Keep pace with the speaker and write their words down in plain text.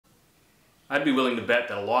I'd be willing to bet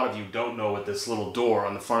that a lot of you don't know what this little door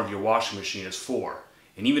on the front of your washing machine is for.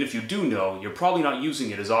 And even if you do know, you're probably not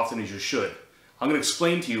using it as often as you should. I'm going to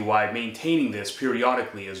explain to you why maintaining this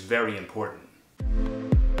periodically is very important.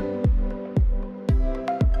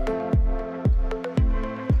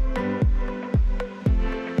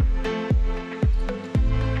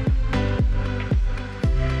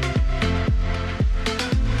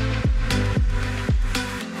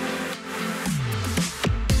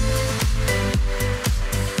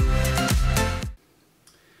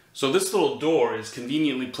 So this little door is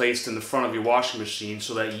conveniently placed in the front of your washing machine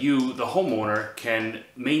so that you, the homeowner, can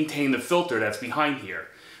maintain the filter that's behind here.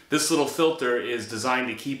 This little filter is designed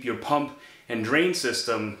to keep your pump and drain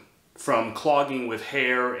system from clogging with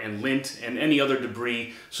hair and lint and any other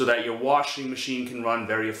debris so that your washing machine can run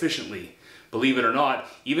very efficiently. Believe it or not,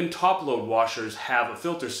 even top-load washers have a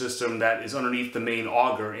filter system that is underneath the main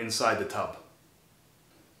auger inside the tub.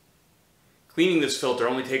 Cleaning this filter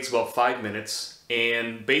only takes about 5 minutes.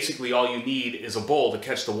 And basically all you need is a bowl to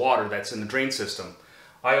catch the water that's in the drain system.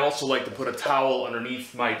 I also like to put a towel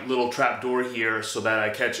underneath my little trap door here so that I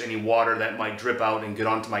catch any water that might drip out and get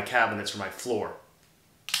onto my cabinets or my floor.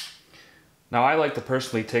 Now I like to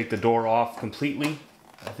personally take the door off completely.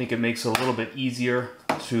 I think it makes it a little bit easier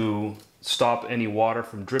to stop any water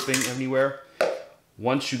from dripping anywhere.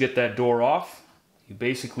 Once you get that door off, you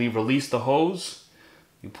basically release the hose,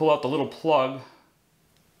 you pull out the little plug,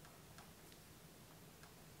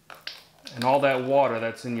 and all that water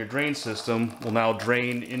that's in your drain system will now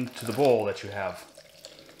drain into the bowl that you have.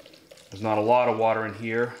 There's not a lot of water in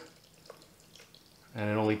here, and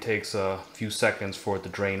it only takes a few seconds for it to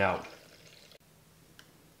drain out.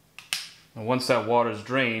 And once that water is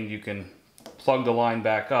drained, you can plug the line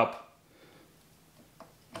back up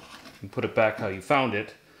and put it back how you found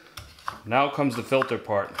it. Now comes the filter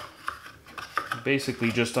part. Basically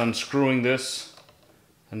just unscrewing this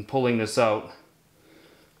and pulling this out.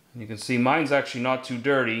 You can see mine's actually not too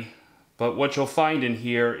dirty, but what you'll find in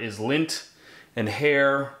here is lint and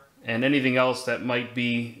hair and anything else that might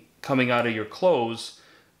be coming out of your clothes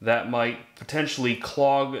that might potentially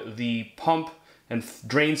clog the pump and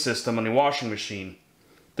drain system on your washing machine.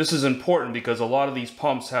 This is important because a lot of these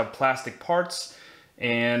pumps have plastic parts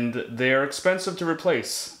and they're expensive to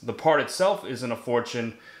replace. The part itself isn't a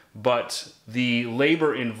fortune, but the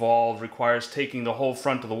labor involved requires taking the whole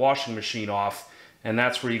front of the washing machine off. And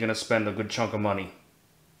that's where you're going to spend a good chunk of money.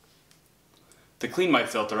 To clean my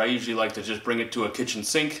filter, I usually like to just bring it to a kitchen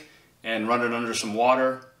sink and run it under some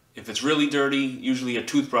water. If it's really dirty, usually a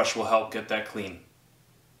toothbrush will help get that clean.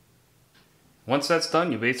 Once that's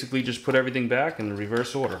done, you basically just put everything back in the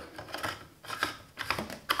reverse order.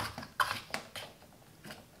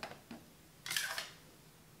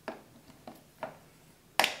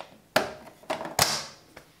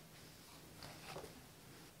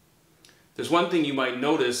 There's one thing you might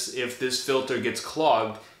notice if this filter gets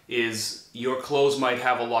clogged is your clothes might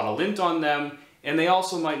have a lot of lint on them, and they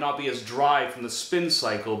also might not be as dry from the spin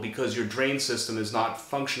cycle because your drain system is not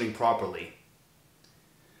functioning properly.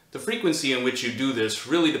 The frequency in which you do this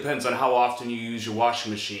really depends on how often you use your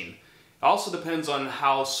washing machine. It also depends on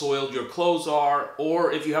how soiled your clothes are,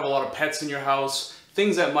 or if you have a lot of pets in your house,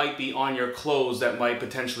 things that might be on your clothes that might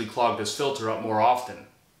potentially clog this filter up more often.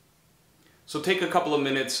 So take a couple of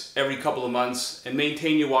minutes every couple of months and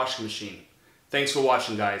maintain your washing machine. Thanks for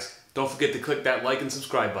watching, guys. Don't forget to click that like and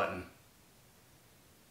subscribe button.